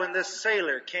why when this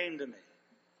sailor came to me,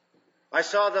 I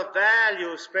saw the value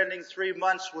of spending 3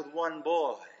 months with one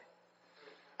boy.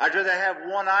 I'd rather have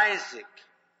one Isaac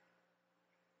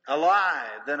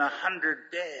alive than 100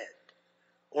 dead,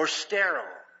 or sterile,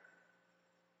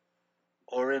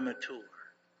 or immature.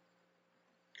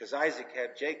 Because Isaac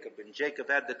had Jacob, and Jacob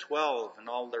had the 12, and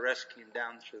all the rest came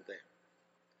down through them.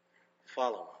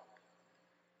 Follow up.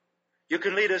 You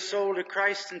can lead a soul to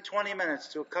Christ in 20 minutes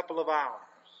to a couple of hours.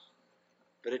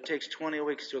 But it takes 20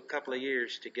 weeks to a couple of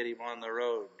years to get him on the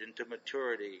road into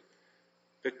maturity,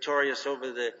 victorious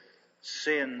over the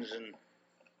sins and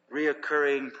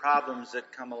reoccurring problems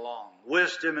that come along.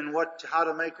 Wisdom in how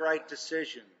to make right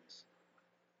decisions.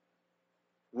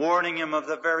 Warning him of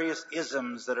the various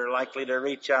isms that are likely to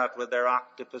reach out with their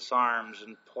octopus arms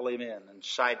and pull him in and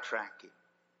sidetrack him.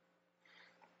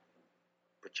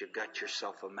 But you've got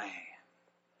yourself a man.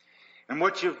 And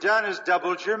what you've done is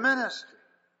doubled your ministry.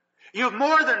 You've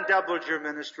more than doubled your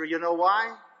ministry. You know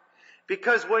why?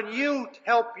 Because when you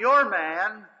help your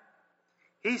man,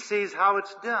 he sees how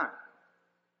it's done.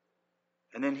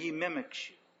 And then he mimics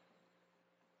you.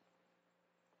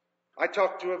 I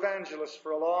talked to evangelists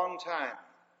for a long time.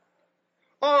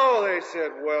 Oh, they said,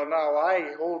 well, now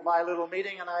I hold my little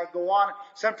meeting and I go on.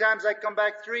 Sometimes I come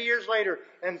back 3 years later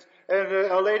and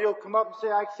a lady will come up and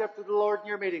say, I accepted the Lord in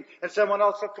your meeting. And someone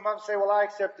else will come up and say, well, I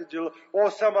accepted you.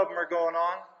 Well, some of them are going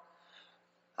on.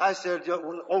 I said,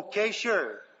 well, okay,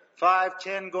 sure. 5,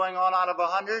 10 going on out of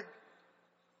 100.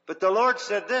 But the Lord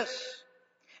said this.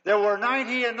 There were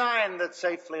 99 that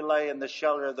safely lay in the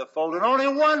shelter of the fold, and only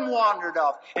one wandered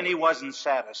off, and he wasn't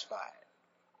satisfied.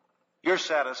 You're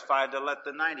satisfied to let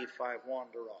the 95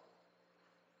 wander off.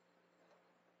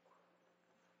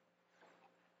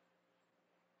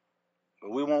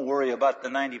 But we won't worry about the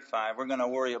 95. We're going to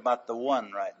worry about the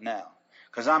one right now.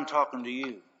 Because I'm talking to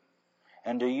you,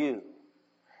 and to you,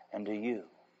 and to you.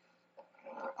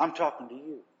 I'm talking to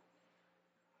you.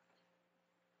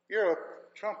 You're a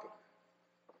trumpet.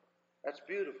 That's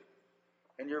beautiful.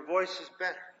 And your voice is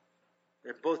better.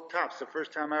 They're both tops. The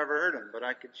first time I ever heard them, but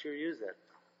I could sure use that.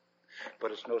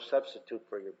 But it's no substitute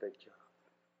for your big job.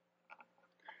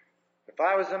 If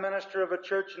I was a minister of a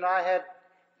church and I had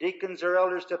deacons or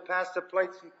elders to pass the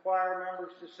plates and choir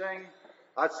members to sing,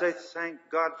 I'd say, thank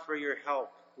God for your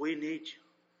help. We need you.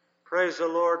 Praise the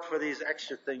Lord for these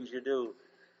extra things you do.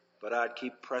 But I'd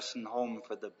keep pressing home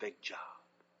for the big job.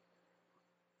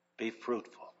 Be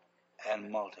fruitful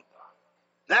and multiply.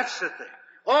 That's the thing.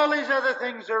 All these other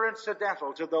things are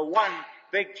incidental to the one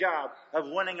big job of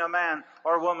winning a man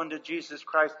or woman to Jesus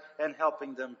Christ and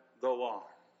helping them go on.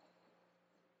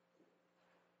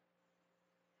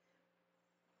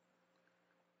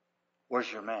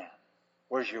 Where's your man?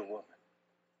 Where's your woman?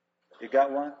 You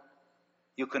got one?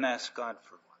 You can ask God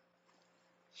for one.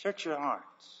 Search your hearts.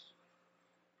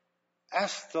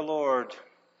 Ask the Lord,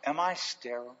 am I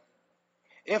sterile?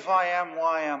 If I am,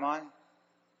 why am I?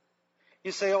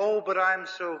 You say, oh, but I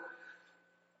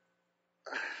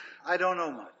don't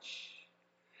know much.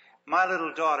 My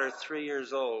little daughter, 3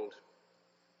 years old,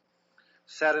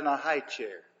 sat in a high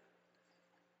chair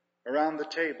around the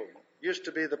table. Used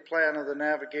to be the plan of the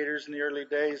navigators in the early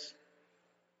days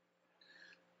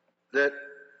that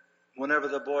whenever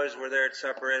the boys were there at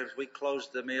supper, as we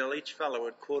closed the meal, each fellow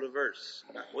would quote a verse.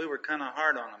 We were kind of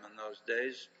hard on them in those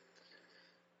days.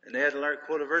 And they had to learn,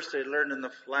 quote a verse they'd learned in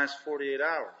the last 48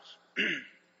 hours.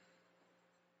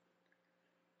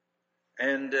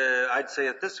 And I'd say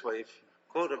it this way. If you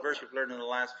quote a verse you've learned in the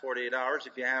last 48 hours,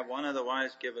 if you have one,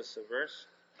 otherwise give us a verse.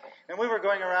 And we were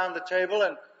going around the table,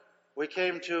 and we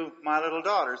came to my little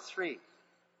daughter, 3.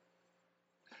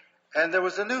 And there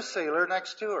was a new sailor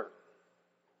next to her,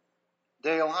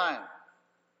 Dale Heim.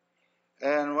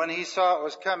 And when he saw it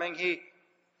was coming, he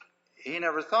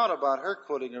never thought about her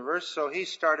quoting a verse, so he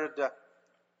started to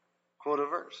quote a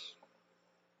verse.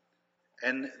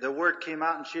 And the word came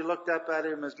out, and she looked up at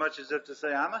him as much as if to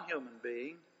say, I'm a human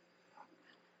being.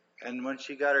 And when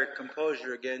she got her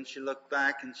composure again, she looked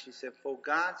back and she said, for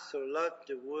God so loved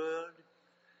the world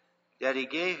that he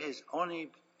gave his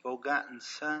only begotten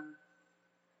Son,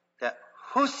 that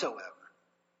whosoever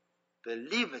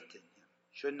believeth in him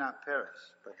should not perish,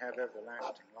 but have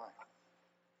everlasting life.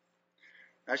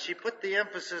 Now she put the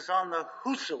emphasis on the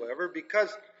whosoever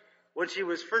because when she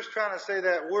was first trying to say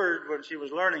that word, when she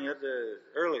was learning it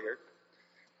earlier,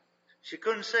 she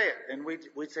couldn't say it. And we'd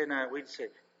say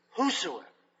whosoever.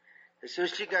 And so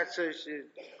she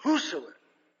whosoever.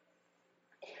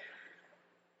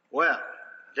 Well,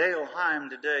 Dale Heim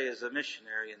today is a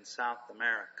missionary in South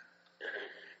America.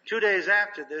 2 days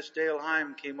after this, Dale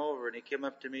Heim came over and he came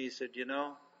up to me. He said,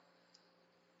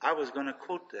 I was going to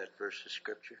quote that verse of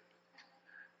Scripture.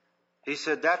 He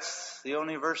said, that's the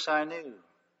only verse I knew,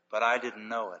 but I didn't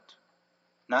know it.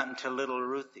 Not until little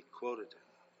Ruthie quoted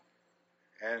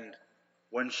it. And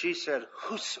when she said,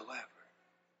 whosoever,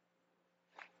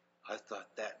 I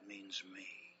thought that means me.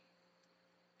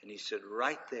 And he said,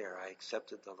 right there, I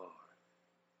accepted the Lord.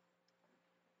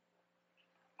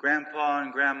 Grandpa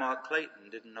and Grandma Clayton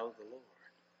didn't know the Lord.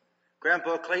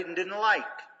 Grandpa Clayton didn't like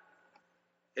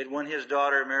it when his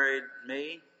daughter married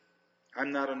me.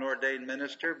 I'm not an ordained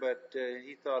minister, but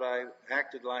he thought I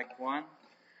acted like one.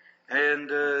 And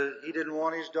he didn't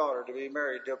want his daughter to be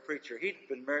married to a preacher. He'd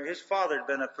been married. His father had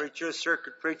been a preacher, a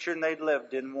circuit preacher, and they'd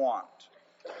lived in want.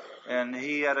 And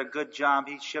he had a good job.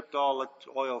 He shipped all the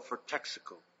oil for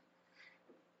Texaco.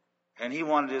 And he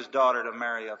wanted his daughter to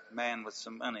marry a man with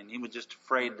some money. And he was just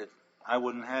afraid that I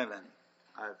wouldn't have any.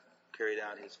 I've carried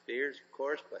out his fears, of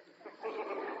course, but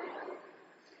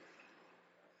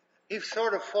he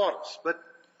sort of fought us. But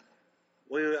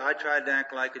I tried to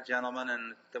act like a gentleman,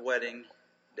 and at the wedding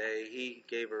day, he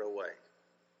gave her away.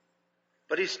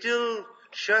 But he still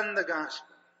shunned the gospel.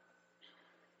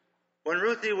 When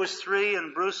Ruthie was 3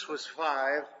 and Bruce was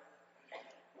 5,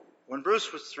 when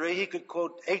Bruce was 3, he could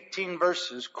quote 18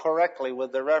 verses correctly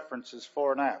with the references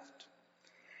fore and aft.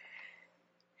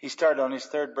 He started on his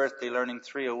 3rd birthday learning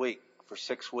 3 a week for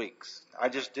 6 weeks. I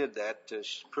just did that to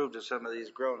prove to some of these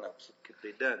grown-ups it could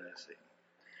be done, you see.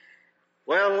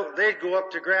 Well, they'd go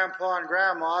up to Grandpa and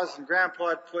Grandma's, and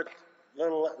Grandpa'd put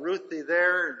little Ruthie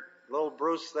there and little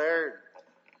Bruce there.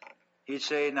 He'd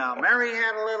say, now, Mary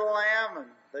had a little lamb, and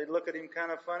they'd look at him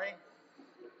kind of funny.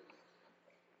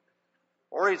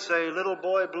 Or he'd say, little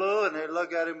boy blue, and they'd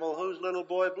look at him, well, who's little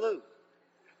boy blue?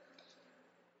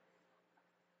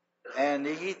 And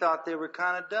he thought they were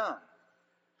kind of dumb.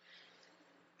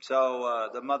 So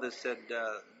the mother said,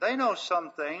 they know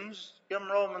some things. Give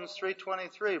them Romans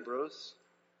 3:23, Bruce.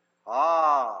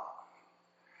 Ah.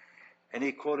 And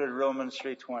he quoted Romans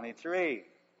 3:23.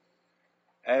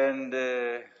 And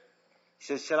he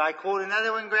said, shall I quote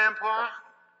another one, Grandpa?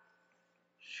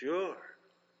 Sure.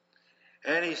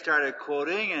 And he started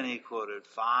quoting, and he quoted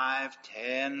 5,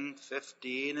 10,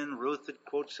 15, and Ruth would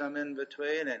quote some in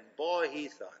between, and boy, he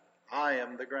thought, I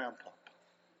am the grandpa.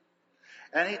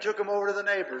 And he took them over to the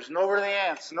neighbors, and over to the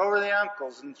aunts, and over to the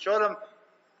uncles, and showed them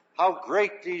how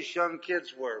great these young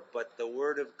kids were, but the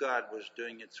Word of God was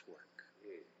doing its work.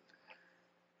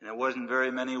 And it wasn't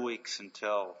very many weeks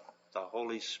until the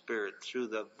Holy Spirit, through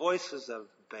the voices of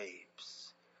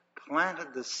babes,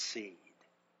 planted the seed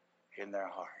in their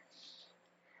hearts.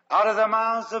 Out of the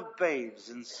mouths of babes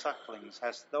and sucklings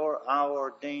hast thou our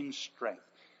ordained strength.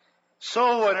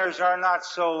 Soul winners are not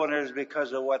soul winners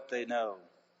because of what they know.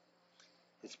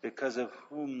 It's because of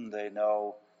whom they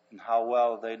know and how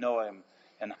well they know him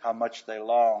and how much they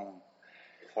long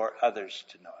for others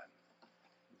to know him.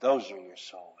 Those are your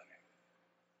soul winners.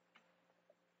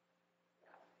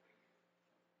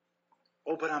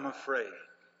 Oh, but I'm afraid.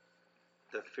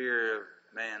 The fear of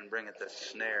man bringeth a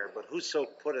snare, but whoso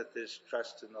putteth his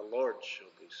trust in the Lord shall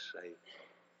be saved.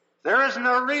 There is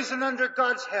no reason under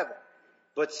God's heaven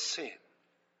but sin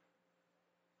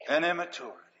and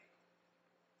immaturity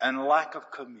and lack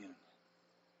of communion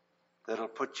that'll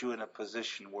put you in a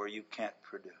position where you can't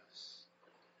produce.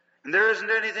 And there isn't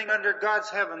anything under God's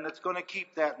heaven that's going to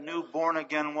keep that new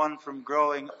born-again one from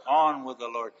growing on with the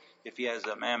Lord if he has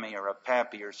a mammy or a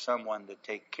pappy or someone to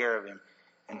take care of him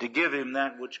and to give him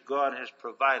that which God has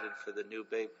provided for the new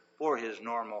babe for his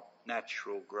normal,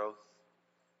 natural growth.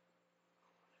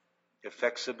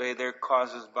 Effects obey their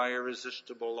causes by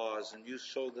irresistible laws, and you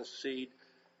sow the seed,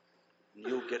 and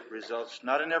you'll get results.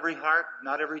 Not in every heart,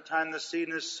 not every time the seed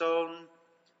is sown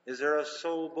is there a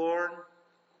soul born,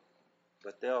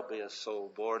 but there'll be a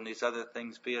soul born, these other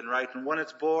things being right. And when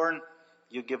it's born,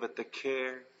 you give it the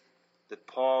care that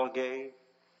Paul gave.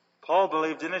 Paul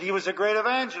believed in it. He was a great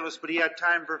evangelist, but he had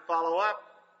time for follow-up.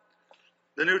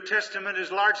 The New Testament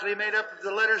is largely made up of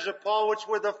the letters of Paul, which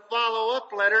were the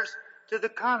follow-up letters to the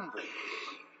converts.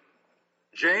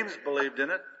 James believed in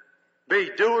it.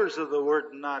 Be doers of the word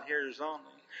and not hearers only.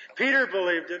 Peter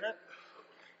believed in it.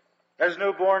 As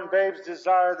newborn babes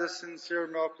desire the sincere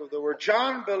milk of the word.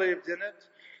 John believed in it.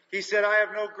 He said, I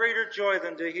have no greater joy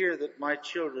than to hear that my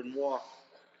children walk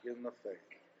in the faith.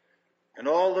 And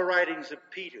all the writings of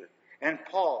Peter and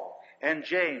Paul and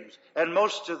James and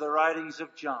most of the writings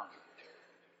of John,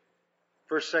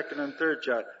 1st, 2nd, and 3rd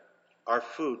John, are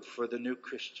food for the new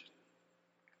Christian.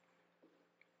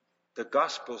 The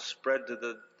gospel spread to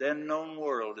the then known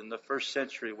world in the 1st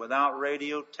century without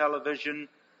radio, television,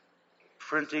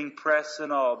 printing press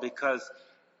and all, because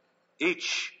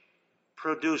each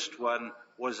produced one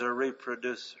was a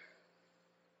reproducer.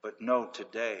 But no,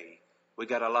 today we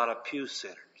got a lot of pew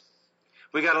sitters.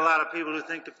 We got a lot of people who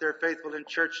think if they're faithful in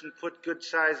church and put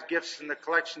good-sized gifts in the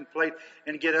collection plate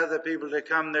and get other people to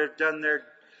come, they've done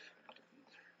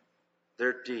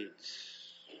their deeds.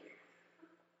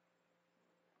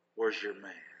 Where's your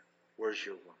man? Where's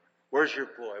your woman? Where's your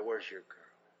boy? Where's your girl?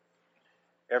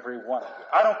 Every one of you.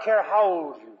 I don't care how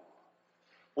old you are.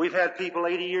 We've had people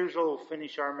 80 years old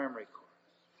finish our memory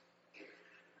course.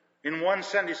 In one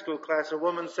Sunday school class, a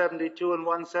woman 72 and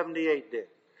one 78 did.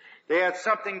 They had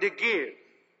something to give.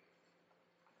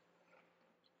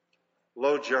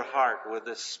 Load your heart with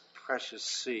this precious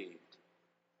seed.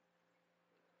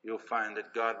 You'll find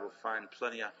that God will find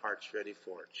plenty of hearts ready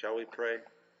for it. Shall we pray?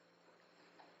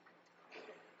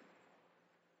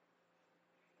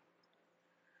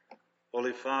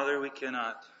 Holy Father, we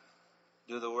cannot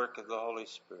do the work of the Holy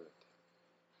Spirit.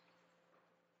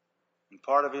 And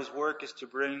part of his work is to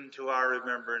bring to our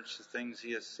remembrance the things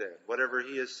he has said. Whatever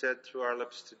he has said through our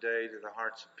lips today to the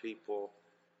hearts of people,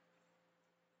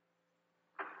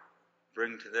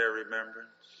 bring to their remembrance.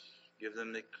 Give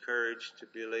them the courage to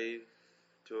believe,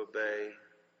 to obey.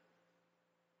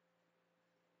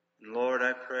 And Lord,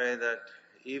 I pray that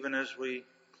even as we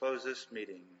close this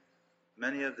meeting,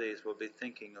 many of these will be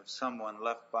thinking of someone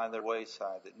left by the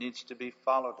wayside that needs to be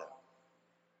followed up.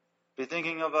 Be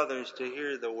thinking of others to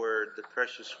hear the word, the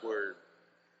precious word,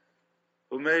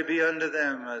 who may be unto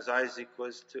them as Isaac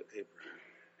was to Abraham.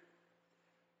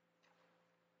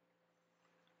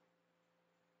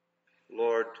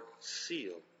 Lord,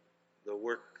 seal the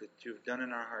work that you've done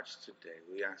in our hearts today.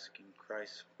 We ask in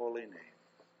Christ's holy name.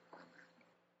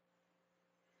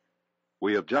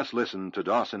 We have just listened to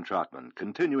Dawson Trotman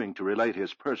continuing to relate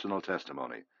his personal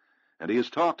testimony, and he has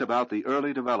talked about the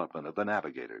early development of the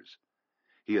Navigators.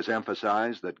 He has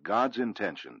emphasized that God's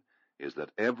intention is that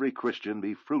every Christian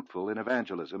be fruitful in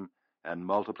evangelism and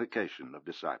multiplication of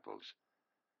disciples.